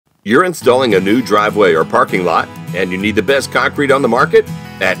You're installing a new driveway or parking lot, and you need the best concrete on the market?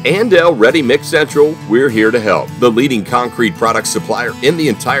 At Andale Ready Mix Central, we're here to help. The leading concrete product supplier in the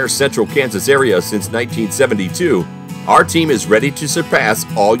entire central Kansas area since 1972, our team is ready to surpass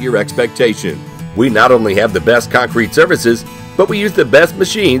all your expectations. We not only have the best concrete services, but we use the best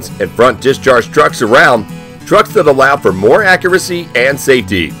machines and front discharge trucks around, trucks that allow for more accuracy and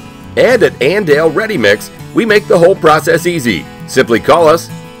safety. And at Andale Ready Mix, we make the whole process easy. Simply call us,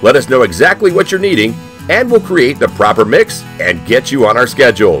 let us know exactly what you're needing, and we'll create the proper mix and get you on our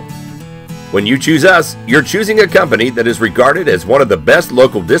schedule. When you choose us, you're choosing a company that is regarded as one of the best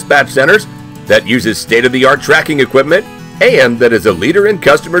local dispatch centers, that uses state-of-the-art tracking equipment, and that is a leader in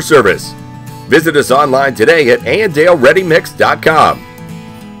customer service. Visit us online today at AndaleReadyMix.com.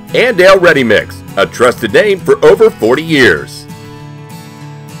 Andale Ready Mix, a trusted name for over 40 years.